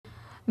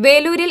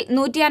വേലൂരിൽ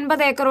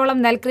 150 ഏക്കറോളം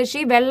നെൽകൃഷി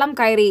വെള്ളം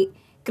കയറി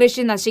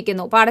കൃഷി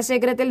നശിക്കുന്നു.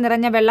 പാടശേഖരത്തിൽ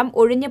നിറഞ്ഞ വെള്ളം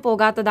ഒഴിഞ്ഞു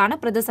പോകാത്തതാണ്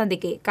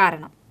പ്രതിസന്ധിക്ക്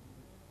കാരണം.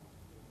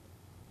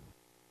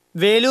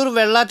 വേലൂർ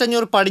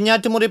വെള്ളാറ്റഞ്ഞൂർ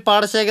പടിഞ്ഞാറ്റുമുറി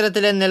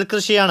പാടശേഖരത്തിലെ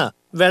നെൽകൃഷിയാണ്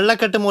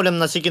വെള്ളക്കെട്ട് മൂലം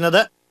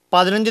നശിക്കുന്നത്.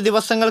 15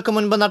 ദിവസങ്ങൾക്ക്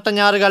മുൻപ് നട്ട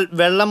ഞാറുകൾ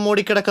വെള്ളം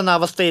മൂടിക്കിടക്കുന്ന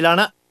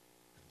അവസ്ഥയിലാണ്.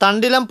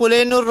 തണ്ടിലം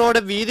പുലയന്നൂർ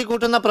റോഡ് വീതി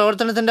കൂട്ടുന്ന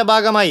പ്രവർത്തനത്തിന്റെ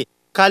ഭാഗമായി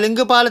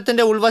കലുങ്ക്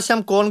പാലത്തിന്റെ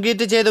ഉൾവശം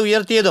കോൺക്രീറ്റ് ചെയ്ത്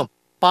ഉയർത്തിയതും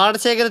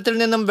പാടശേഖരത്തിൽ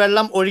നിന്നും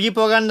വെള്ളം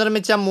ഒഴുകിപ്പോകാൻ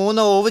നിർമ്മിച്ച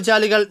 3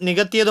 ഓവുചാലുകൾ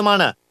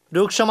നികത്തിയതുമാണ്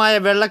രൂക്ഷമായ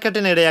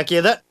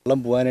വെള്ളക്കെട്ടിനിടയാക്കിയത്. വെള്ളം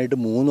പോകാനായിട്ട്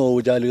 3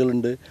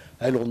 ഓവുചാലുകളുണ്ട്.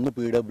 അതിൽ ഒന്ന്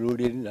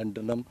PWD,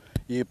 2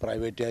 ഈ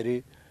പ്രൈവറ്റുകാർ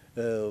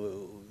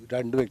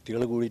 2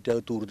 വ്യക്തികൾ കൂടിയിട്ട്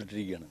അത്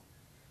തൂർത്തിട്ടിരിക്കുകയാണ്.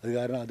 അത്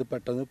കാരണം അത്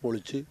പെട്ടെന്ന്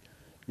പൊളിച്ച്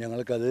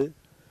ഞങ്ങൾക്കത്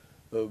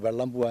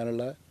വെള്ളം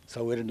പോകാനുള്ള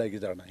സൗകര്യം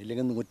ഉണ്ടാക്കി തരണം.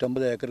 ഇല്ലെങ്കിൽ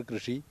 150 ഏക്കർ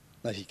കൃഷി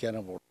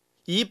നശിക്കാനാണ് പോകുന്നത്.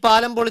 ഈ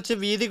പാലം പൊളിച്ച്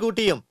വീതി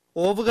കൂട്ടിയും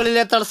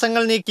ഓവുകളിലെ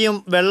തടസ്സങ്ങൾ നീക്കിയും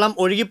വെള്ളം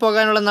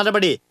ഒഴുകിപ്പോകാനുള്ള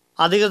നടപടി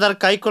അധികൃതർ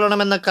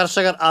കൈക്കൊള്ളണമെന്ന്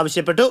കർഷകർ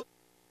ആവശ്യപ്പെട്ടു.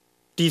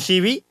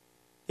 TCV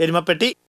എരുമപ്പെട്ടി.